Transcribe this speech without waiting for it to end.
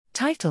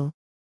Title: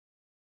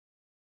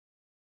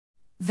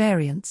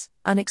 Variance,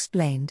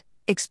 Unexplained.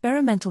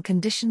 Experimental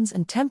conditions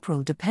and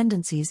temporal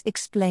dependencies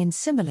explain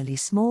similarly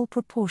small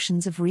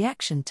proportions of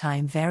reaction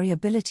time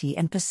variability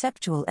in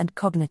perceptual and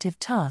cognitive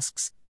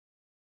tasks.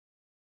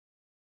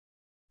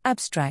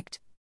 Abstract: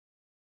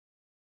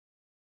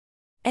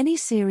 Any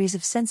series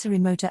of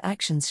sensory-motor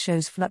actions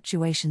shows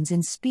fluctuations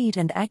in speed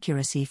and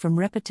accuracy from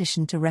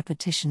repetition to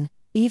repetition,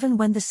 even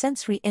when the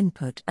sensory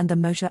input and the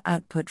motor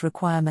output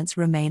requirements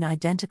remain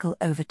identical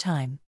over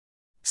time.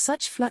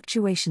 Such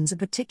fluctuations are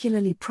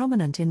particularly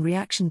prominent in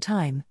reaction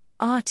time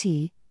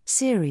 (RT)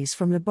 series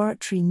from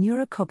laboratory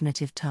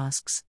neurocognitive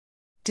tasks.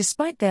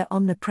 Despite their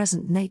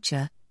omnipresent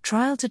nature,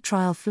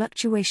 trial-to-trial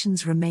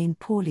fluctuations remain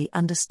poorly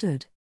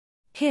understood.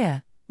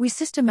 Here, we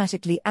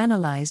systematically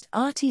analyzed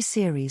RT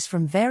series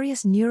from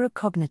various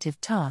neurocognitive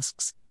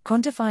tasks,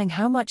 quantifying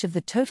how much of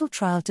the total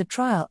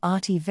trial-to-trial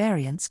RT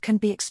variance can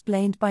be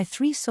explained by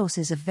three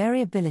sources of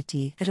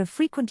variability that are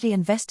frequently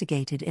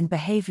investigated in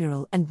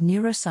behavioral and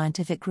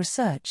neuroscientific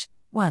research.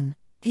 1.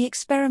 The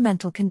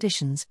experimental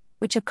conditions,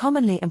 which are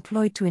commonly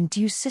employed to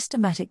induce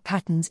systematic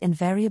patterns in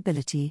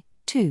variability.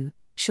 2.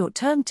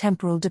 Short-term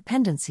temporal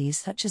dependencies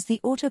such as the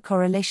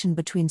autocorrelation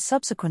between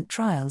subsequent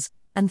trials.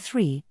 And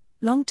 3.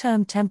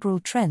 Long-term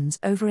temporal trends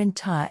over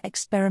entire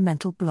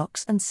experimental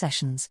blocks and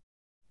sessions.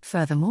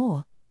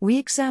 Furthermore, we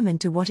examine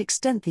to what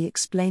extent the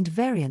explained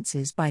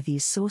variances by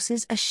these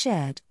sources are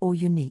shared or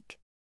unique.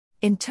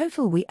 In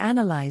total, we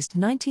analyzed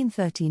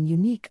 1913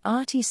 unique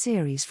RT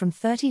series from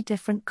 30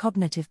 different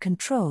cognitive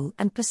control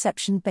and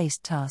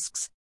perception-based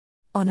tasks.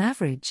 On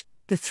average,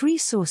 the three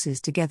sources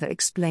together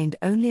explained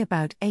only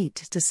about 8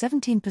 to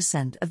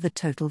 17% of the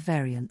total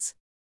variance.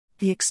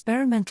 The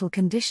experimental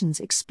conditions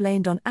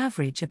explained on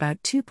average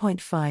about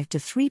 2.5 to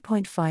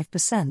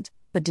 3.5%,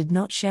 but did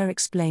not share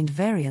explained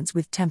variance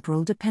with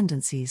temporal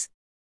dependencies.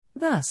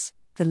 Thus,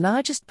 the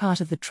largest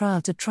part of the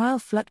trial-to-trial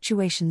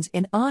fluctuations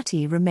in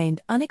RT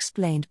remained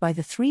unexplained by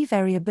the three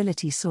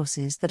variability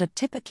sources that are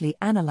typically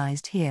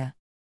analyzed here.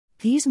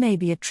 These may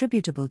be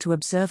attributable to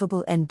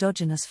observable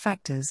endogenous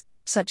factors,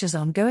 such as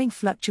ongoing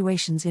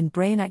fluctuations in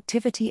brain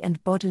activity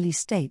and bodily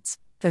states,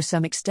 though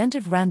some extent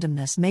of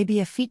randomness may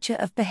be a feature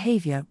of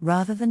behavior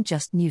rather than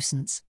just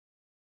nuisance.